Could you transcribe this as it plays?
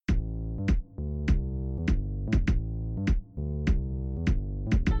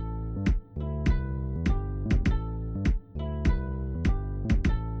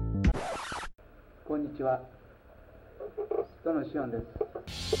ちは。戸野志音です。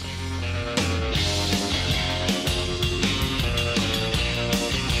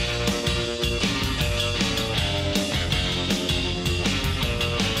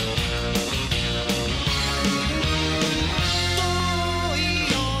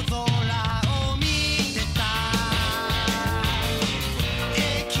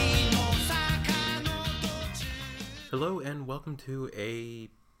Hello and welcome to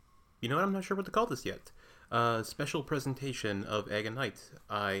I'm not sure what to call this yet. Special presentation of Egg and Night.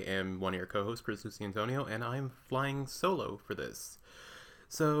 I am one of your co-hosts, Chris Lucy Antonio, and I am flying solo for this.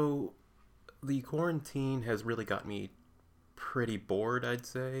 So, the quarantine has really got me pretty bored, I'd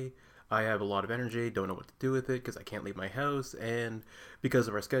say. I have a lot of energy, don't know what to do with it because I can't leave my house, and because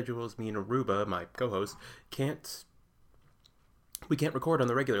of our schedules, me and Aruba, my co-host, we can't record on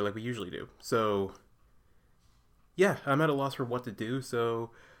the regular like we usually do. So, yeah, I'm at a loss for what to do,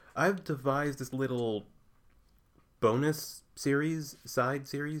 so I've devised this little bonus series, side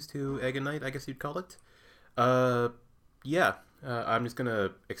series to Egg and Night, I guess you'd call it. I'm just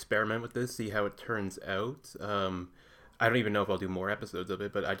gonna experiment with this, see how it turns out. I don't even know if I'll do more episodes of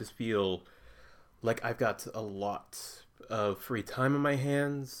it, but I just feel like I've got a lot of free time on my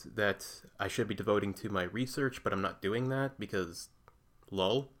hands that I should be devoting to my research, but I'm not doing that because,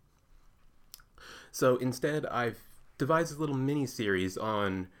 lol. So instead, I've devised this little mini-series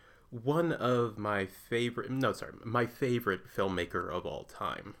on one of my favorite filmmaker of all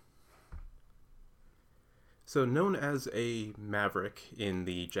time. So known as a maverick in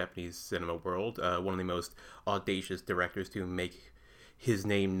the Japanese cinema world, one of the most audacious directors to make his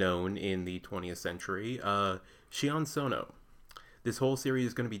name known in the 20th century, Shion Sono. This whole series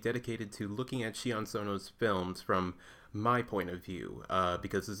is going to be dedicated to looking at Shion Sono's films from my point of view,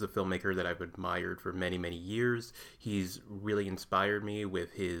 because this is a filmmaker that I've admired for many, many years. He's really inspired me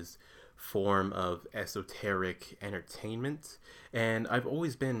with his form of esoteric entertainment, and I've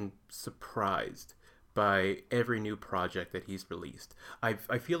always been surprised by every new project that he's released. I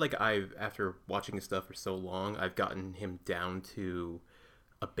feel like after watching his stuff for so long, I've gotten him down to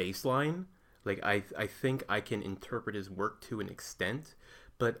a baseline. Like, I think I can interpret his work to an extent,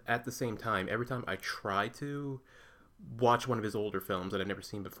 but at the same time, every time I try to watch one of his older films that I've never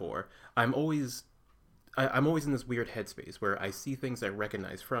seen before, I'm always in this weird headspace where I see things I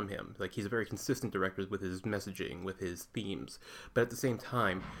recognize from him. Like, he's a very consistent director with his messaging, with his themes, but at the same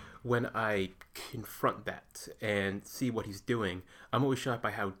time, when I confront that and see what he's doing, I'm always shocked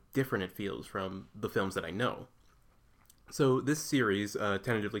by how different it feels from the films that I know. So this series,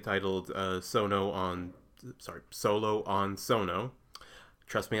 tentatively titled Solo on Sono.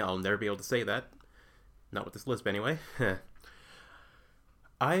 Trust me, I'll never be able to say that. Not with this lisp anyway.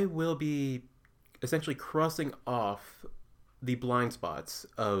 I will be essentially crossing off the blind spots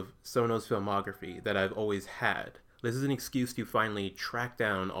of Sono's filmography that I've always had. This is an excuse to finally track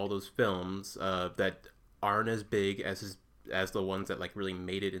down all those films that aren't as big as the ones that like really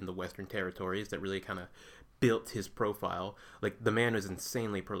made it in the Western territories, that really kind of built his profile. Like, the man is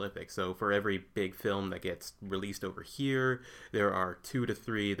insanely prolific, so for every big film that gets released over here, there are 2 to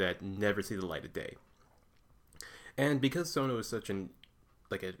 3 that never see the light of day. And because Sono is such an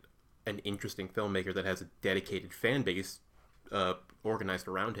interesting filmmaker that has a dedicated fan base organized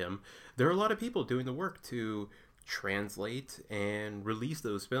around him, there are a lot of people doing the work to translate and release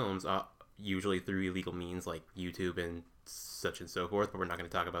those films, usually through illegal means like YouTube and such and so forth, but we're not going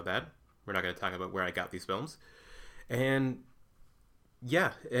to talk about that. We're not going to talk about where I got these films. And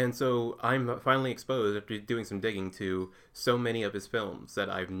so I'm finally exposed, after doing some digging, to so many of his films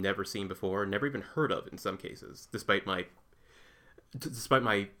that I've never seen before, never even heard of in some cases, despite my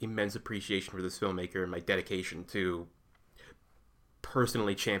immense appreciation for this filmmaker and my dedication to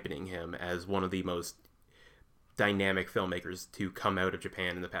personally championing him as one of the most dynamic filmmakers to come out of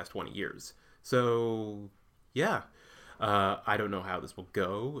Japan in the past 20 years. So, yeah. I don't know how this will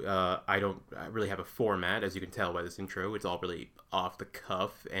go. I don't really have a format, as you can tell by this intro. It's all really off the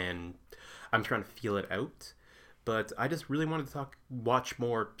cuff, and I'm trying to feel it out. But I just really wanted to watch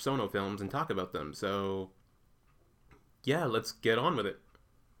more Sono films and talk about them. So, yeah, let's get on with it.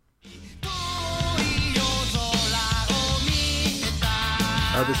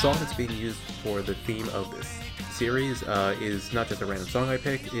 The song that's being used for the theme of this series is not just a random song I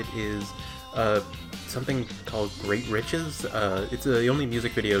picked. It is something called Great Riches. It's the only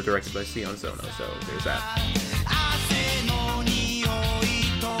music video directed by Shion Sono, so there's that.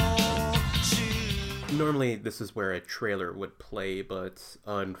 Normally this is where a trailer would play, but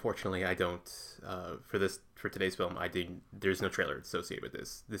unfortunately I don't. For today's film, there's no trailer associated with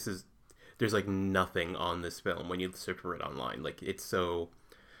this. There's like nothing on this film when you search for it online. Like, it's so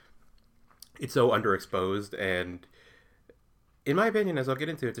it's so underexposed, and in my opinion, as I'll get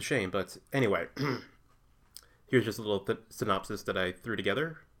into, it's a shame. But anyway, here's just a little synopsis that I threw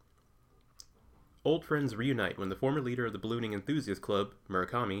together. Old friends reunite when the former leader of the ballooning enthusiast club,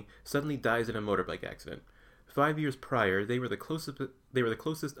 Murakami, suddenly dies in a motorbike accident. 5 years prior, they were the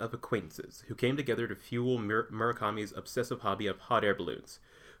closest of acquaintances who came together to fuel Murakami's obsessive hobby of hot air balloons,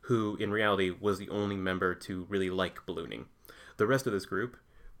 who in reality was the only member to really like ballooning. The rest of this group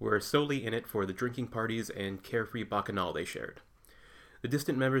were solely in it for the drinking parties and carefree bacchanal they shared. The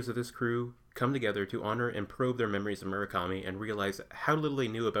distant members of this crew come together to honor and probe their memories of Murakami and realize how little they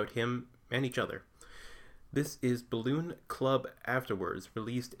knew about him and each other. This is Balloon Club Afterwards,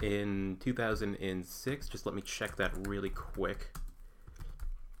 released in 2006. Just let me check that really quick.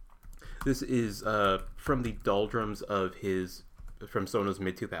 This is from the doldrums of from Sono's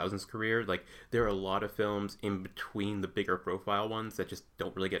mid-2000s career. Like, there are a lot of films in between the bigger profile ones that just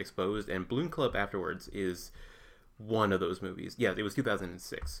don't really get exposed, and Balloon Club Afterwards is one of those movies. Yeah, it was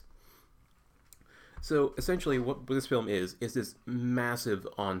 2006. So, essentially, what this film is this massive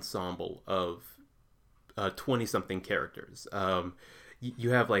ensemble of 20-something characters.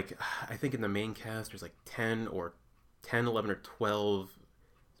 You have, like, I think in the main cast, there's like 10, 11, or 12,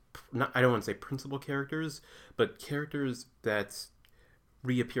 I don't want to say principal characters, but characters that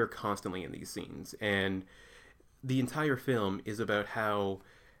reappear constantly in these scenes. And the entire film is about how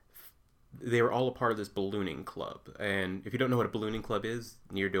they were all a part of this ballooning club. And if you don't know what a ballooning club is,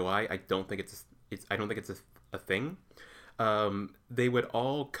 neither do I. I don't think it's a thing. They would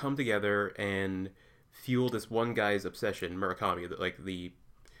all come together and fuel this one guy's obsession, Murakami, like the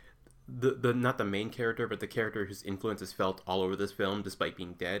not the main character, but the character whose influence is felt all over this film despite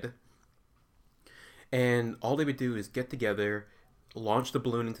being dead. And all they would do is get together, launch the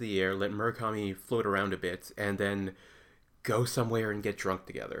balloon into the air, let Murakami float around a bit, and then go somewhere and get drunk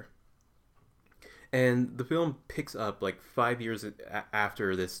together. And the film picks up like 5 years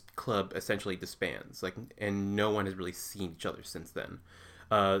after this club essentially disbands, like, and no one has really seen each other since then.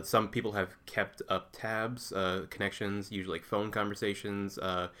 Some people have kept up tabs, connections, usually like phone conversations.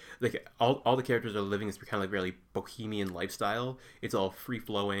 Like all the characters are living this kind of like really bohemian lifestyle. It's all free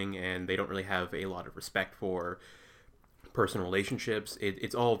flowing, and they don't really have a lot of respect for personal relationships.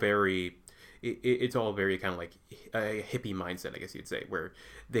 It's all very kind of like a hippie mindset, I guess you'd say, where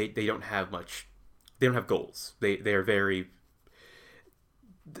they don't have much. They don't have goals. They're very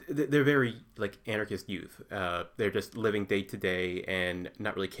like anarchist youth. They're just living day to day and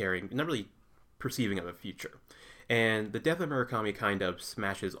not really caring, not really perceiving of a future. And the death of Murakami kind of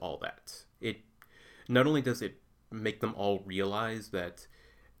smashes all that. It not only does it make them all realize that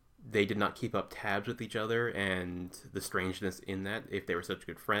they did not keep up tabs with each other and the strangeness in that if they were such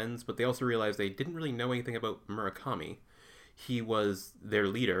good friends, but they also realized they didn't really know anything about Murakami. He was their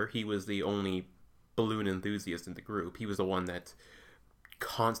leader. He was the only balloon enthusiast in the group. He was the one that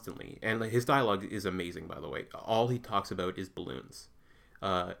constantly, and his dialogue is amazing, by the way. All he talks about is balloons.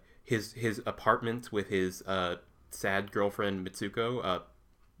 His apartment with his sad girlfriend Mitsuko,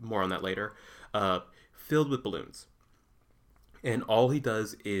 more on that later, filled with balloons. And all he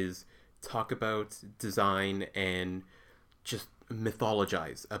does is talk about design and just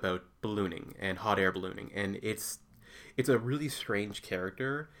mythologize about ballooning and hot air ballooning. And it's a really strange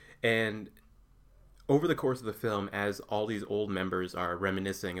character. And over the course of the film, as all these old members are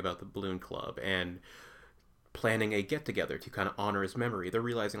reminiscing about the balloon club and planning a get-together to kind of honor his memory, they're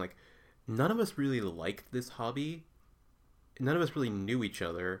realizing, like, none of us really liked this hobby. None of us really knew each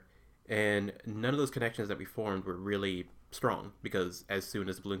other. And none of those connections that we formed were really strong, because as soon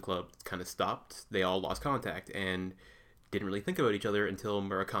as the balloon club kind of stopped, they all lost contact and didn't really think about each other until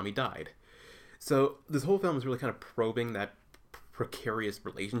Murakami died. So this whole film is really kind of probing that precarious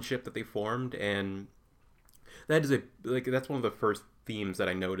relationship that they formed, and that is that's one of the first themes that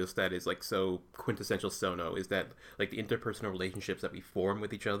I noticed that is like so quintessential Sono, is that like the interpersonal relationships that we form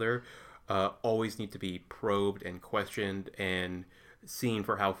with each other always need to be probed and questioned and seen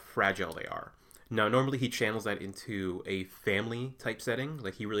for how fragile they are. Now, normally he channels that into a family type setting.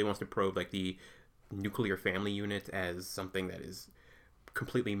 Like, he really wants to probe like the nuclear family unit as something that is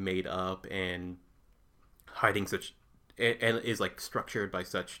completely made up and hiding such, and is like structured by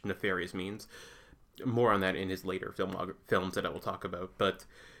such nefarious means. More on that in his later films that I will talk about. But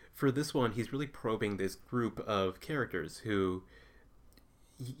for this one, he's really probing this group of characters who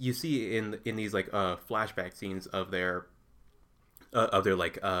you see in these like flashback scenes of their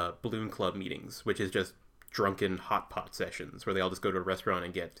like balloon club meetings, which is just drunken hot pot sessions where they all just go to a restaurant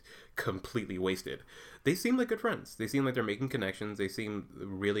and get completely wasted. They seem like good friends. They seem like they're making connections. They seem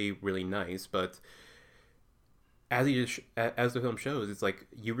really, really nice, but as the film shows, it's like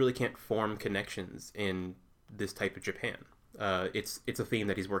you really can't form connections in this type of Japan. It's a theme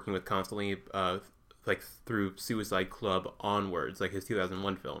that he's working with constantly, like through Suicide Club onwards, like his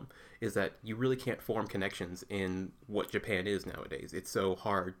 2001 film, is that you really can't form connections in what Japan is nowadays. It's so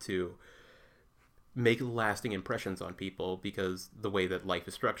hard to make lasting impressions on people because the way that life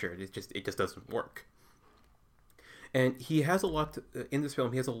is structured, it just doesn't work. And he has a lot in this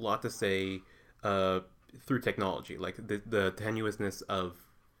film. He has a lot to say through technology, like the tenuousness of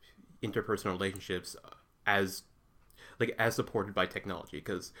interpersonal relationships as as supported by technology.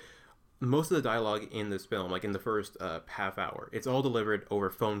 Because most of the dialogue in this film, like in the first half hour, it's all delivered over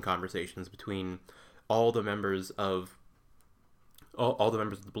phone conversations between all the members of all the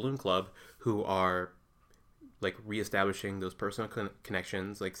members of the Balloon Club who are like reestablishing those personal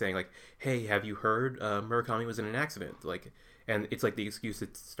connections, like saying like, "Hey, have you heard Murakami was in an accident?" Like, and it's like the excuse to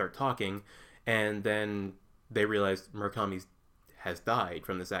start talking, and then they realize Murakami has died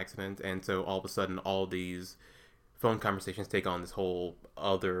from this accident, and so all of a sudden, all these phone conversations take on this whole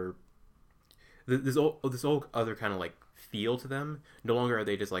other this whole other kind of like feel to them. No longer are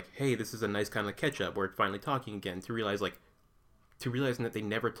they just like, "Hey, this is a nice kind of catch up. We're finally talking again." To realizing that they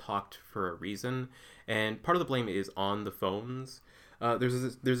never talked for a reason, and part of the blame is on the phones.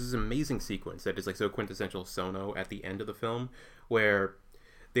 There's this amazing sequence that is like so quintessential Sono at the end of the film, where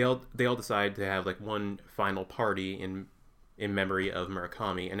they all decide to have like one final party in memory of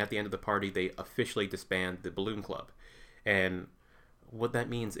Murakami, and at the end of the party they officially disband the Balloon Club, and what that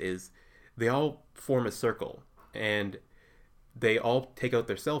means is they all form a circle and they all take out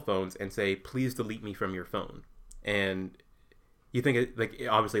their cell phones and say, "Please delete me from your phone," and you think like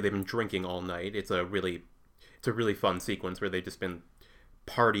obviously they've been drinking all night. It's a really fun sequence where they've just been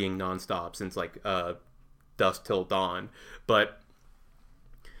partying nonstop since like dusk till dawn. But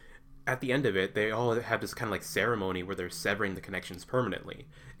at the end of it, they all have this kind of like ceremony where they're severing the connections permanently,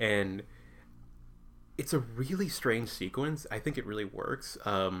 and it's a really strange sequence. I think it really works,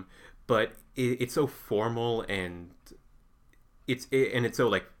 but it's so formal and it's so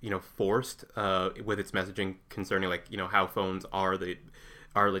like forced with its messaging concerning like how phones are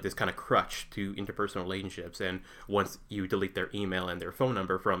like this kind of crutch to interpersonal relationships, and once you delete their email and their phone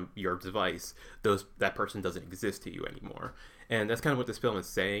number from your device, that person doesn't exist to you anymore. And that's kind of what this film is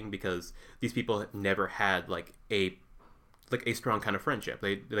saying, because these people never had like a strong kind of friendship.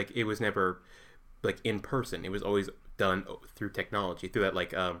 It was never like in person. It was always done through technology, through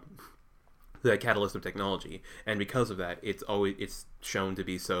that the catalyst of technology, and because of that, it's shown to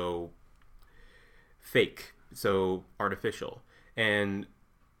be so fake, so artificial, and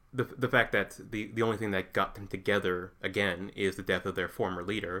the fact that the only thing that got them together again is the death of their former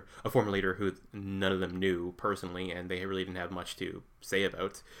leader, a former leader who none of them knew personally, and they really didn't have much to say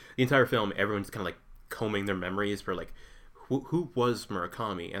about. The entire film, everyone's kind of like combing their memories for like who was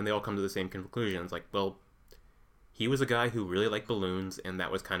Murakami, and they all come to the same conclusion. It's like, well, he was a guy who really liked balloons, and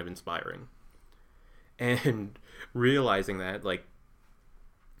that was kind of inspiring. And realizing that, like,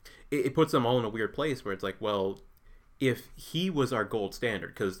 it puts them all in a weird place where it's like, well, if he was our gold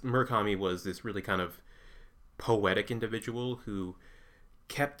standard, because Murakami was this really kind of poetic individual who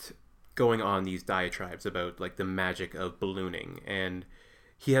kept going on these diatribes about like the magic of ballooning, and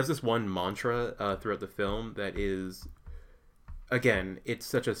he has this one mantra throughout the film that is, again, it's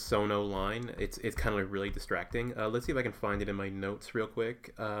such a Sono line. It's kind of like really distracting. Let's see if I can find it in my notes real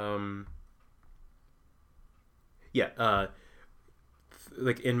quick.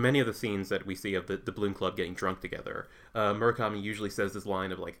 Like in many of the scenes that we see of the Balloon Club getting drunk together, Murakami usually says this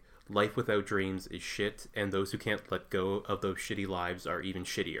line of like, "Life without dreams is shit, and those who can't let go of those shitty lives are even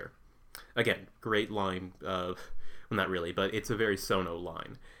shittier." Again, great line. Well, not really, but it's a very Sono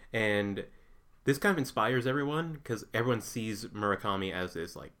line, and this kind of inspires everyone because everyone sees Murakami as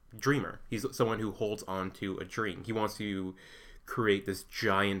this like dreamer. He's someone who holds on to a dream. He wants to create this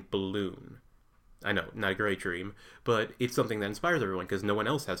giant balloon. I know, not a great dream, but it's something that inspires everyone because no one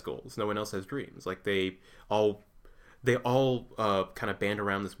else has goals, no one else has dreams. Like they all kind of band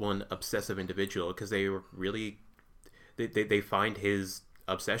around this one obsessive individual because they were really they find his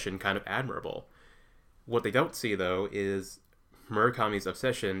obsession kind of admirable. What they don't see though is Murakami's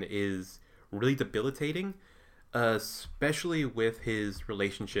obsession is really debilitating, especially with his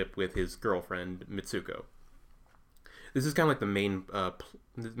relationship with his girlfriend Mitsuko. This is kind of like the main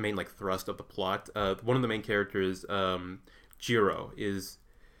like thrust of the plot. One of the main characters, Jiro, is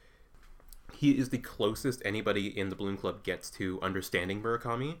the closest anybody in the Balloon Club gets to understanding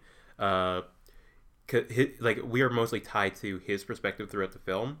Murakami. Like we are mostly tied to his perspective throughout the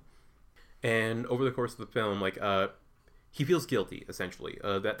film, and over the course of the film, like he feels guilty essentially.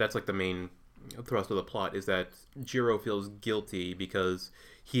 That's like the main thrust of the plot is that Jiro feels guilty because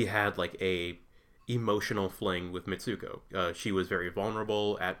he had like a emotional fling with Mitsuko. She was very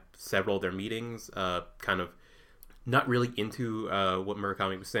vulnerable at several of their meetings, kind of not really into what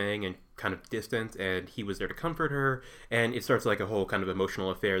Murakami was saying and kind of distant, and he was there to comfort her, and it starts like a whole kind of emotional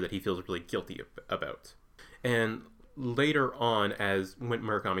affair that he feels really guilty about. And later on, as when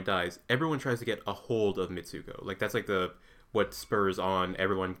Murakami dies, everyone tries to get a hold of Mitsuko. Like that's like the what spurs on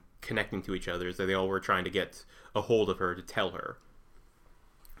everyone connecting to each other, is that they all were trying to get a hold of her to tell her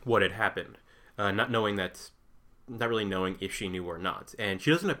what had happened, not really knowing if she knew or not. And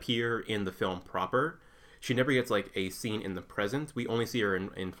she doesn't appear in the film proper. She never gets like a scene in the present. We only see her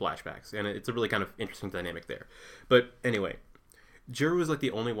in flashbacks, and it's a really kind of interesting dynamic there. But anyway, Jiro is like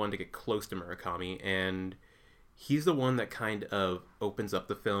the only one to get close to Murakami, and he's the one that kind of opens up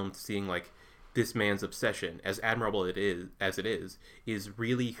the film to seeing like this man's obsession, as admirable as it is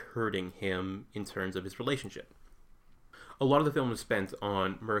really hurting him in terms of his relationship. A lot of the film is spent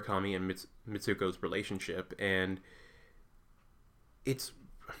on Murakami and Mitsuko's relationship, and it's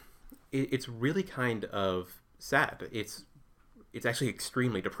really kind of sad. It's actually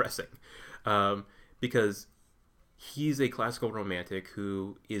extremely depressing, because he's a classical romantic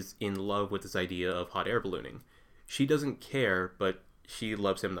who is in love with this idea of hot air ballooning. She doesn't care, but she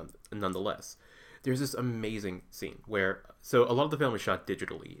loves him nonetheless. There's this amazing scene where, so a lot of the film is shot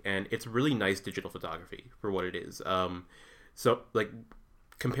digitally, and it's really nice digital photography for what it is. So like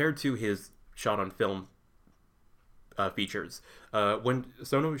compared to his shot on film features, when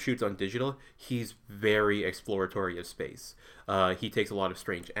Sono shoots on digital, he's very exploratory of space. He takes a lot of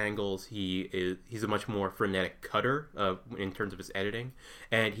strange angles. He's a much more frenetic cutter in terms of his editing,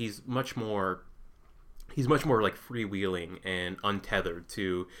 and he's much more like freewheeling and untethered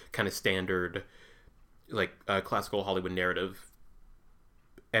to kind of standard like classical Hollywood narrative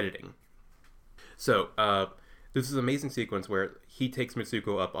editing. So there's this amazing sequence where he takes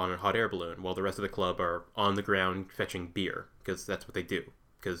Mitsuko up on a hot air balloon while the rest of the club are on the ground fetching beer, because that's what they do.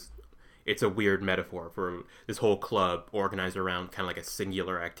 Because it's a weird metaphor for this whole club organized around kind of like a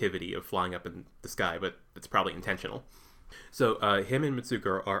singular activity of flying up in the sky, but it's probably intentional. So him and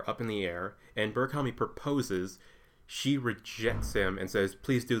Mitsuko are up in the air, and Murakami proposes. She rejects him and says,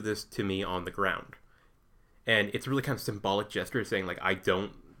 "Please do this to me on the ground." And it's a really kind of symbolic gesture saying, like, I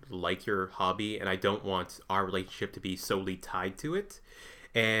don't like your hobby, and I don't want our relationship to be solely tied to it.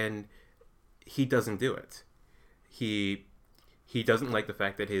 And he doesn't do it. He doesn't like the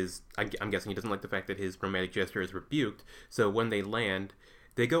fact that I'm guessing he doesn't like the fact that his romantic gesture is rebuked. So when they land,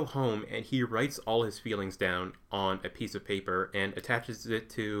 they go home, and he writes all his feelings down on a piece of paper and attaches it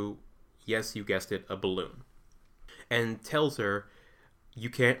to, yes, you guessed it, a balloon. And tells her,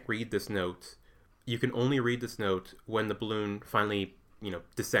 you can't read this note. You can only read this note when the balloon finally,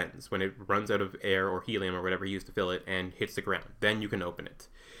 descends, when it runs out of air or helium or whatever he used to fill it and hits the ground. Then you can open it.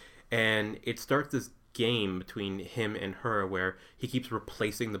 And it starts this game between him and her where he keeps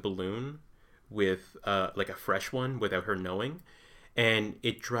replacing the balloon with like a fresh one without her knowing. And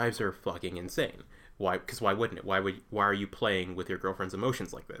it drives her fucking insane. Why? Because why wouldn't it? Why are you playing with your girlfriend's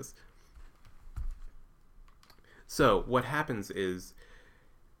emotions like this? So what happens is,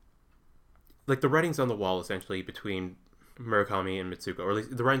 like, the writing's on the wall essentially between Murakami and Mitsuko, or at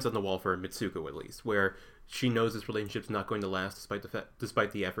least the writing's on the wall for Mitsuko at least, where she knows this relationship's not going to last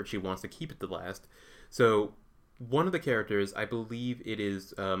despite the effort she wants to keep it to last. So one of the characters, I believe it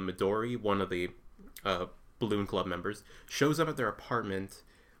is Midori, one of the Balloon Club members, shows up at their apartment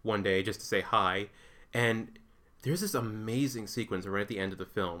one day just to say hi, and there's this amazing sequence right at the end of the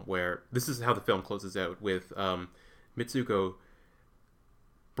film where this is how the film closes out with Mitsuko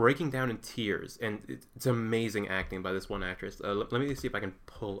breaking down in tears, and it's amazing acting by this one actress. Let me see if I can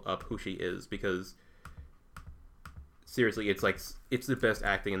pull up who she is, because seriously, it's the best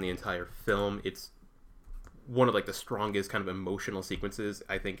acting in the entire film. It's one of like the strongest kind of emotional sequences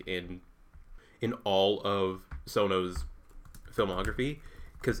I think in all of Sono's filmography,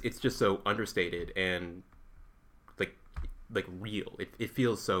 because it's just so understated and like real. It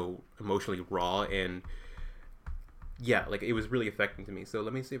feels so emotionally raw, and yeah, like it was really affecting to me. So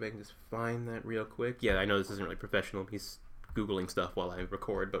let me see if I can just find that real quick. Yeah, I know this isn't really professional. He's Googling stuff while I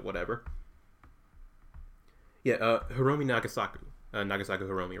record, but whatever. Yeah, Hiromi Nagasaku. Nagasaku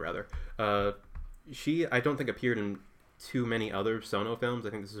Hiromi, rather. She, I don't think, appeared in too many other Sono films. I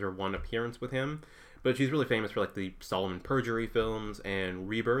think this is her one appearance with him. But she's really famous for like the Solomon Perjury films, and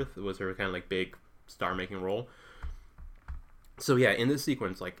Rebirth was her kind of like big star-making role. So yeah, in this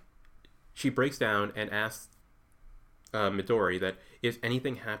sequence, like, she breaks down and asks Midori that if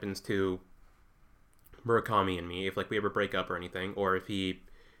anything happens to Murakami and me, if like we ever break up or anything, or if he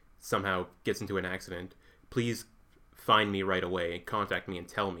somehow gets into an accident, please find me right away, contact me and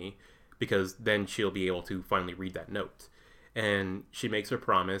tell me, because then she'll be able to finally read that note. And she makes her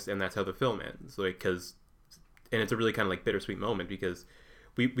promise, and that's how the film ends. And it's a really kind of like bittersweet moment, because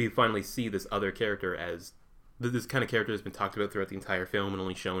we finally see this other character as this kind of character has been talked about throughout the entire film and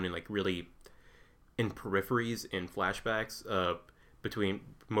only shown in like really in peripheries, in flashbacks, between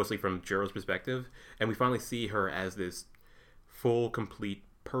mostly from Jiro's perspective, and we finally see her as this full, complete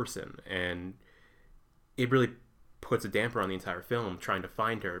person, and it really puts a damper on the entire film trying to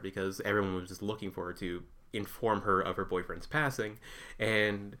find her, because everyone was just looking for her to inform her of her boyfriend's passing,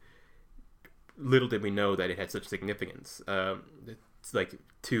 and little did we know that it had such significance, it's like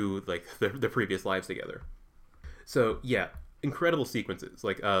to like the previous lives together. So yeah, incredible sequences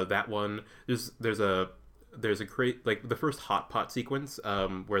like that one. There's a great, like the first hot pot sequence,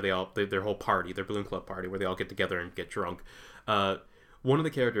 where their whole party, their balloon club party, where they all get together and get drunk. One of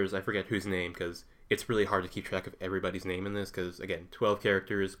the characters, I forget whose name, because it's really hard to keep track of everybody's name in this, because again, 12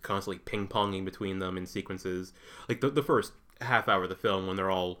 characters constantly ping-ponging between them in sequences. Like the first half hour of the film, when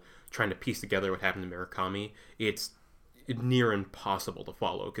they're all trying to piece together what happened to Murakami, it's near impossible to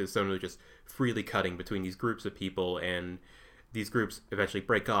follow, because someone is just freely cutting between these groups of people, and these groups eventually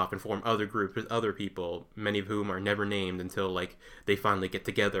break off and form other groups with other people, many of whom are never named until like they finally get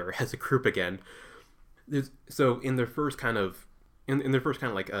together as a group again. So in their first kind of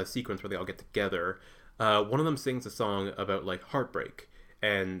like a sequence where they all get together, one of them sings a song about like heartbreak,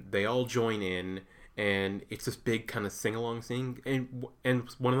 and they all join in, and it's this big kind of sing-along thing, and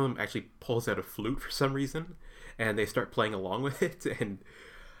one of them actually pulls out a flute for some reason, and they start playing along with it, and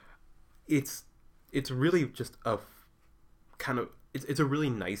it's really just a kind of it's a really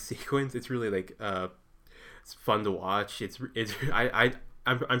nice sequence. It's really like it's fun to watch.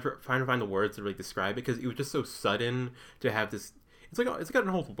 I'm trying to find the words to really describe it, because it was just so sudden to have this. It's got an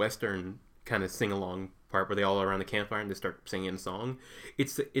whole Western kind of sing along part where they all are around the campfire and they start singing a song.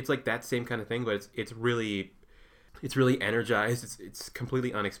 It's like that same kind of thing, but it's really energized. It's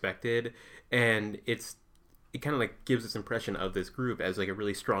completely unexpected, and it kind of like gives this impression of this group as like a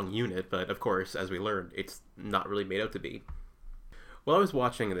really strong unit. But of course, as we learned, it's not really made out to be. While I was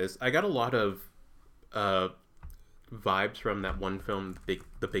watching this, I got a lot of vibes from that one film,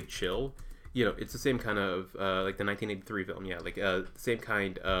 The Big Chill. You know, it's the same kind of like the 1983 film, yeah, like the same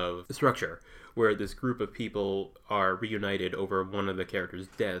kind of structure, where this group of people are reunited over one of the characters'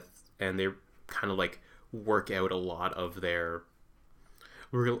 deaths, and they kind of like work out a lot of their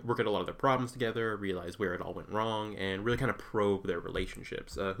problems together, realize where it all went wrong, and really kind of probe their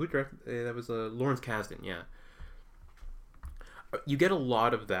relationships. Who directed that? Was Lawrence Kasdan, yeah. You get a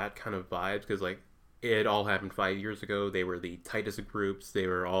lot of that kind of vibes, because like it all happened 5 years ago. They were the tightest of groups. They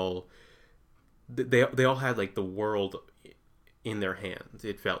were all they all had like the world in their hands.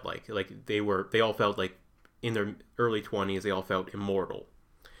 It felt like they all felt like in their early 20s, they all felt immortal.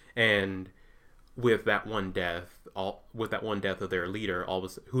 And with that one death of their leader,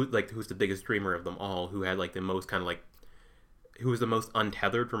 who's the biggest dreamer of them all, who had like the most kind of like, who was the most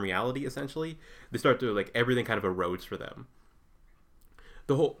untethered from reality, essentially, they start to like, everything kind of erodes for them.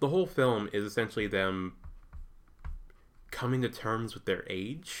 The whole film is essentially them coming to terms with their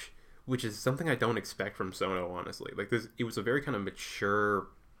age, which is something I don't expect from Sono, honestly. Like it was a very kind of mature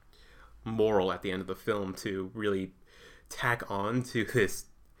moral at the end of the film to really tack on to this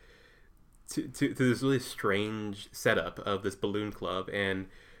to this really strange setup of this balloon club, and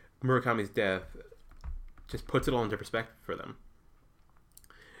Murakami's death just puts it all into perspective for them.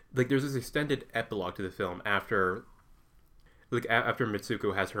 Like there's this extended epilogue to the film after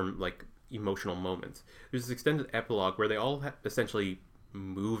Mitsuko has her like emotional moments. There's this extended epilogue where they all essentially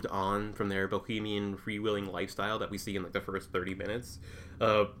moved on from their bohemian freewheeling lifestyle that we see in like the first 30 minutes.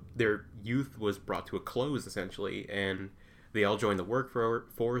 Their youth was brought to a close essentially, and they all joined the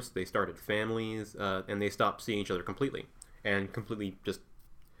workforce. They started families, and they stopped seeing each other completely, and completely just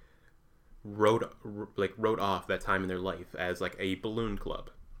wrote off that time in their life as like a balloon club.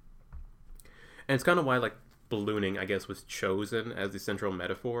 And it's kind of why like ballooning, I guess, was chosen as the central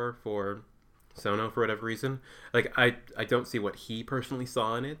metaphor for Sono for whatever reason. Like I don't see what he personally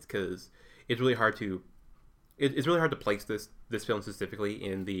saw in it, because it's really hard to place this film specifically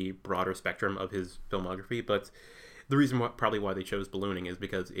in the broader spectrum of his filmography. But the reason probably why they chose ballooning is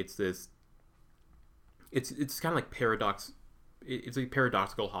because it's kind of like paradox. It's a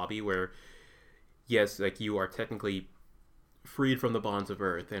paradoxical hobby where, yes, like you are technically freed from the bonds of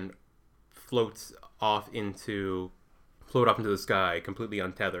Earth and float off into the sky completely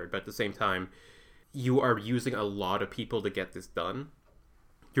untethered, but at the same time you are using a lot of people to get this done.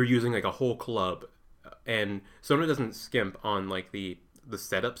 You're using like a whole club, and Sono doesn't skimp on like the the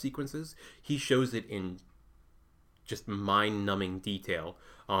setup sequences, he shows it in just mind-numbing detail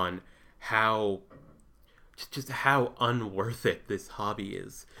on how just how unworth it this hobby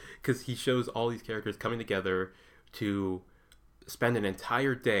is, because he shows all these characters coming together to spend an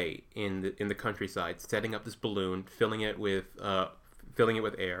entire day in the countryside setting up this balloon, filling it with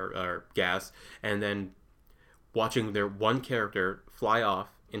air or gas, and then watching their one character fly off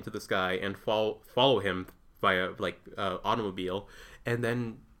into the sky and follow him via automobile, and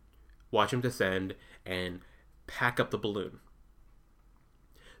then watch him descend and pack up the balloon.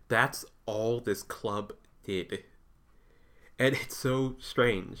 That's all this club did. And it's so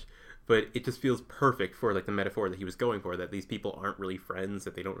strange, but it just feels perfect for like the metaphor that he was going for, that these people aren't really friends,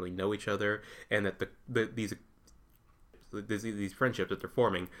 that they don't really know each other, and that these friendships that they're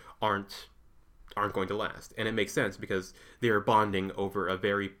forming aren't going to last. And it makes sense because they're bonding over a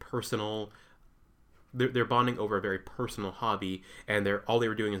very personal they're bonding over a very personal hobby, and all they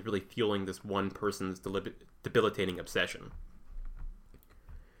were doing is really fueling this one person's debilitating obsession.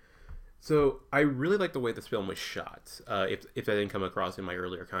 So I really like the way this film was shot. If that didn't come across in my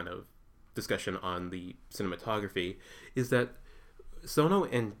earlier kind of discussion on the cinematography, is that Sono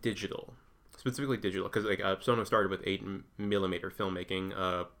and digital, specifically digital, because Sono started with 8mm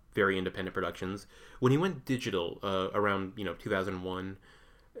filmmaking, very independent productions. When he went digital around 2001,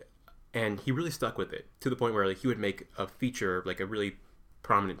 and he really stuck with it to the point where he would make a feature, a really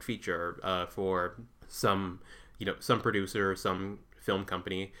prominent feature for some producer, some film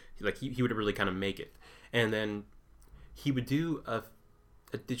company. He would really kind of make it, and then he would do a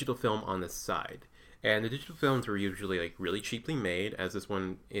digital film on the side. And the digital films were usually really cheaply made, as this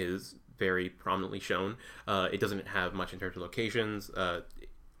one is very prominently shown. It doesn't have much in terms of locations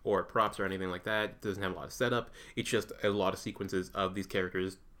or props or anything like that. It doesn't have a lot of setup. It's just a lot of sequences of these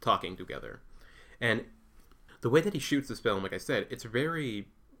characters talking together. And the way that he shoots this film, like I said, it's very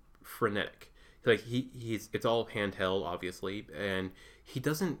frenetic. It's all handheld, obviously, and he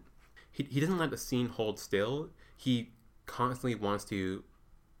doesn't let the scene hold still. He constantly wants to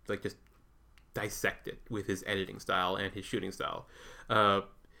just dissect it with his editing style and his shooting style.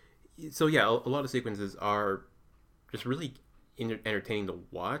 So yeah, a lot of sequences are just really entertaining to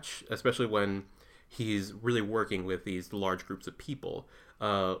watch, especially when he's really working with these large groups of people.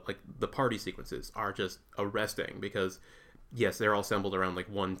 The party sequences are just arresting because, yes, they're all assembled around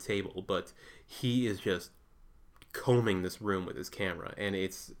one table, but he is just combing this room with his camera, and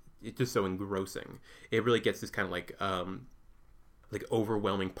it's just so engrossing. It really gets this kind of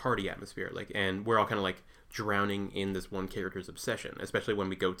overwhelming party atmosphere, and we're all kind of drowning in this one character's obsession, especially when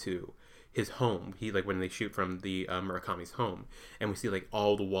we go to his home. When they shoot from the Murakami's home, and we see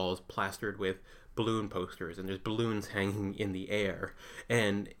all the walls plastered with balloon posters, and there's balloons hanging in the air,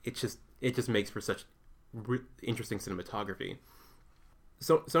 and it just makes for such interesting cinematography.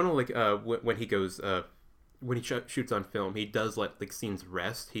 So Sono, when he goes when he shoots on film, he does let scenes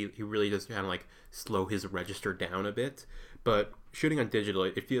rest. He really does kind of slow his register down a bit. But shooting on digital,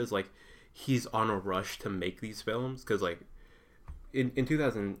 it feels like he's on a rush to make these films, because in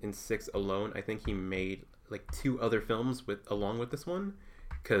 2006 alone, I think he made 2 other films along with this one,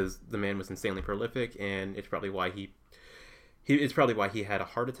 because the man was insanely prolific, and it's probably why he had a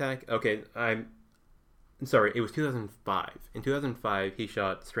heart attack. Okay, I'm sorry, it was 2005. In 2005, he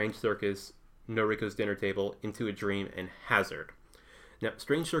shot Strange Circus, Noriko's Dinner Table, Into a Dream, and Hazard. Now,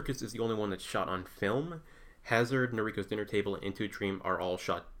 Strange Circus is the only one that's shot on film. Hazard, Noriko's Dinner Table, and Into a Dream are all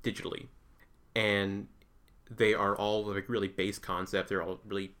shot digitally. And they are all really base concept. They're all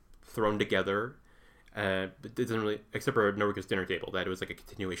really thrown together. It doesn't really, except for Noriko's Dinner Table, that it was a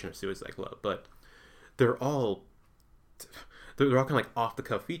continuation of Suicide Club. But they're all kind of off the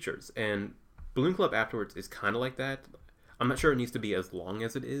cuff features. And Balloon Club afterwards is kind of like that. I'm not sure it needs to be as long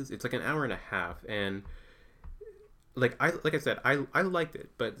as it is. It's an hour and a half, and I said, I liked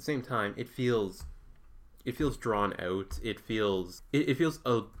it, but at the same time, it feels drawn out. It feels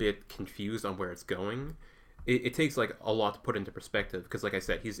a bit confused on where it's going. It takes a lot to put into perspective, because like I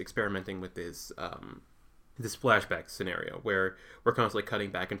said, he's experimenting with this flashback scenario where we're constantly cutting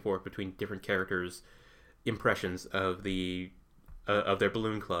back and forth between different characters' impressions of their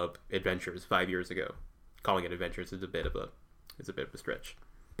Balloon Club adventures 5 years ago. Calling it adventures is a bit of a stretch.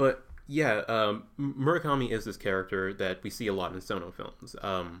 But yeah, Murakami is this character that we see a lot in Sono films.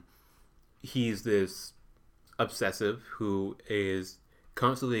 He's this obsessive who is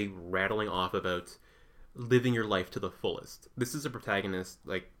constantly rattling off about living your life to the fullest. This is a protagonist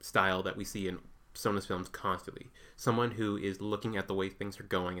style that we see in Sono's films constantly. Someone who is looking at the way things are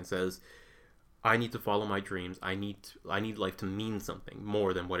going and says, I need to follow my dreams. I need life to mean something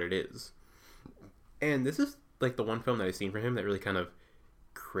more than what it is. And this is the one film that I've seen from him that really kind of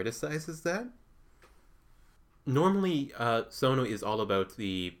criticizes that. Normally, Sono is all about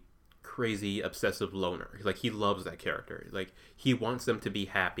the crazy obsessive loner. Like, he loves that character. Like, he wants them to be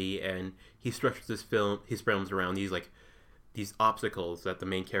happy, and he structures his films around these obstacles that the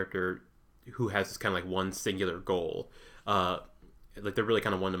main character, who has this kind of like one singular goal, like they're really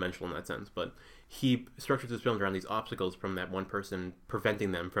kind of one-dimensional in that sense, but he structures his films around these obstacles from that one person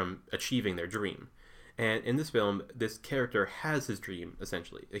preventing them from achieving their dream. And in this film, this character has his dream,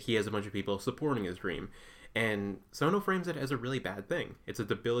 essentially. He has a bunch of people supporting his dream. And Sono frames it as a really bad thing. It's a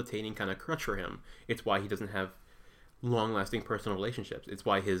debilitating kind of crutch for him. It's why he doesn't have long-lasting personal relationships. It's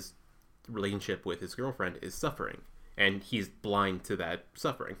why his relationship with his girlfriend is suffering. And he's blind to that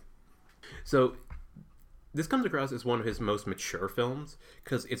suffering. So this comes across as one of his most mature films,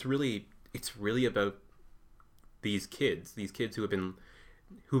 because it's really about these kids who have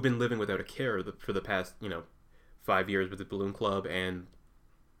been living without a care for the past 5 years with the Balloon Club, and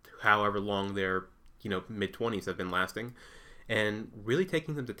however long their mid-20s have been lasting, and really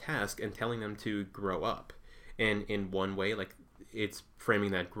taking them to task and telling them to grow up. And in one way, like, it's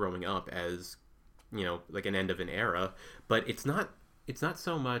framing that growing up as like an end of an era, but it's not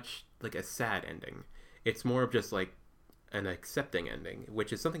so much like a sad ending. It's more of just like an accepting ending,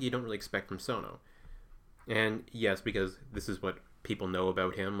 which is something you don't really expect from Sono. And yes, because this is what people know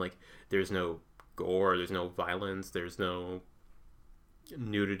about him, like, there's no gore, there's no violence, there's no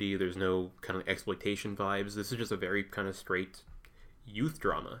nudity, there's no kind of exploitation vibes. This is just a very kind of straight youth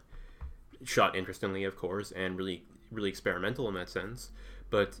drama, shot interestingly, of course, and really, really experimental in that sense.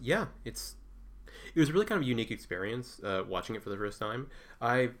 But yeah, it was a really kind of unique experience watching it for the first time.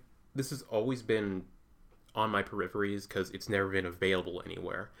 This has always been on my peripheries because it's never been available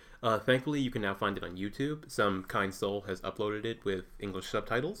anywhere. Thankfully, you can now find it on YouTube. Some kind soul has uploaded it with English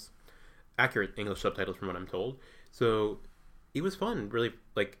subtitles, accurate English subtitles from what I'm told. So it was fun, really,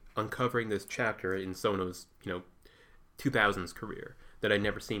 like, uncovering this chapter in Sono's 2000s career that I'd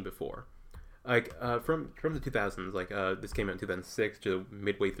never seen before. Like, from the 2000s, like, this came out in 2006 to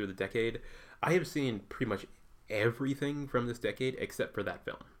midway through the decade, I have seen pretty much everything from this decade except for that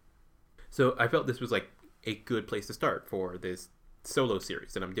film. So I felt this was like a good place to start for this solo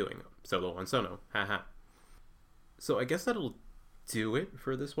series that I'm doing, Solo on Sono, haha. So I guess that'll do it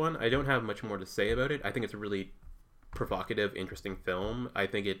for this one. I don't have much more to say about it. I think it's a really provocative, interesting film. I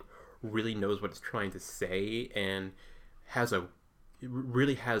think it really knows what it's trying to say, and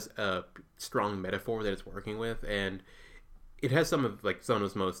really has a strong metaphor that it's working with, and it has some of like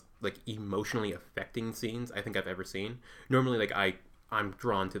Sono's most like emotionally affecting scenes I think I've ever seen. Normally, like, I'm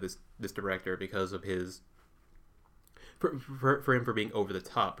drawn to this director because of his for him, for being over the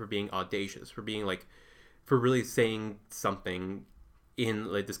top, for being audacious, for really saying something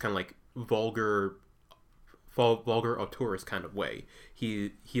in like this kind of like vulgar auteurist kind of way.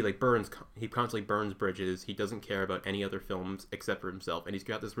 He constantly burns bridges. He doesn't care about any other films except for himself, and he's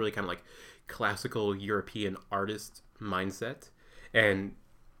got this really kind of like classical European artist mindset. And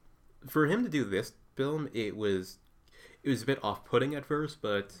for him to do this film, it was a bit off-putting at first,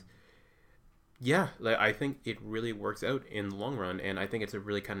 but yeah, like, I think it really works out in the long run, and I think it's a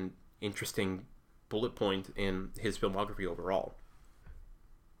really kind of interesting bullet point in his filmography overall.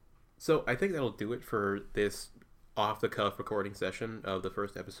 So I think that'll do it for this off-the-cuff recording session of the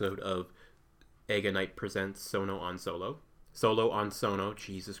first episode of Ega Knight Presents Sono on Solo. Solo on Sono,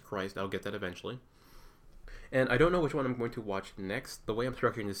 Jesus Christ, I'll get that eventually. And I don't know which one I'm going to watch next. The way I'm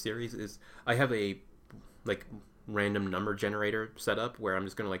structuring this series is I have a like random number generator set up where I'm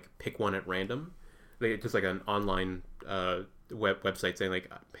just going to like pick one at random. Just like an online website saying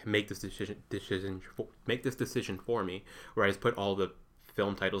like, make this decision for me, where I just put all the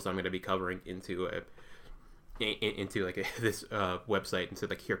film titles I'm going to be covering into this website and say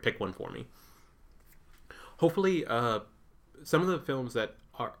like, here, pick one for me. Hopefully, some of the films that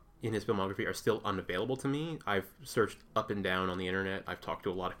are in his filmography are still unavailable to me. I've searched up and down on the internet. I've talked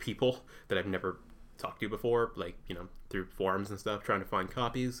to a lot of people that I've never talked to before, like, through forums and stuff, trying to find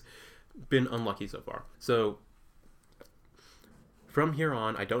copies. Been unlucky so far. So from here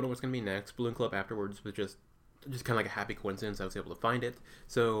on, I don't know what's going to be next. Balloon Club afterwards was just kind of like a happy coincidence. I was able to find it.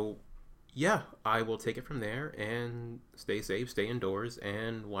 So yeah, I will take it from there, and stay safe, stay indoors,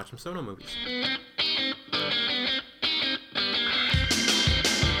 and watch some Sono movies.